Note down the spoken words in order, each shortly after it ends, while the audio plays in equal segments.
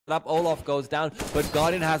up. Olaf goes down, but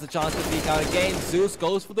Guardian has a chance to peek out again. Zeus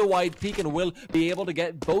goes for the wide peek and will be able to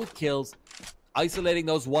get both kills, isolating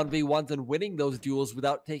those 1v1s and winning those duels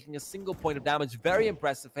without taking a single point of damage. Very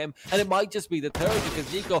impressive him, and it might just be the third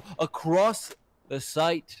because Nico across the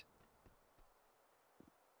site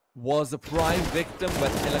was a prime victim,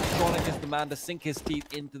 but Electronic is the man to sink his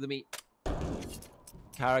teeth into the meat.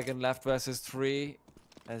 Karrigan left versus 3.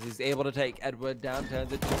 As he's able to take Edward down,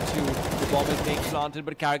 turns it to 2. The bomb is being planted,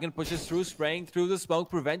 but Karrigan pushes through, spraying through the smoke,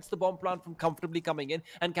 prevents the bomb plant from comfortably coming in,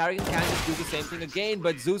 and Karrigan can just do the same thing again,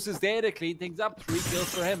 but Zeus is there to clean things up. 3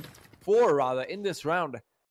 kills for him. 4 rather, in this round.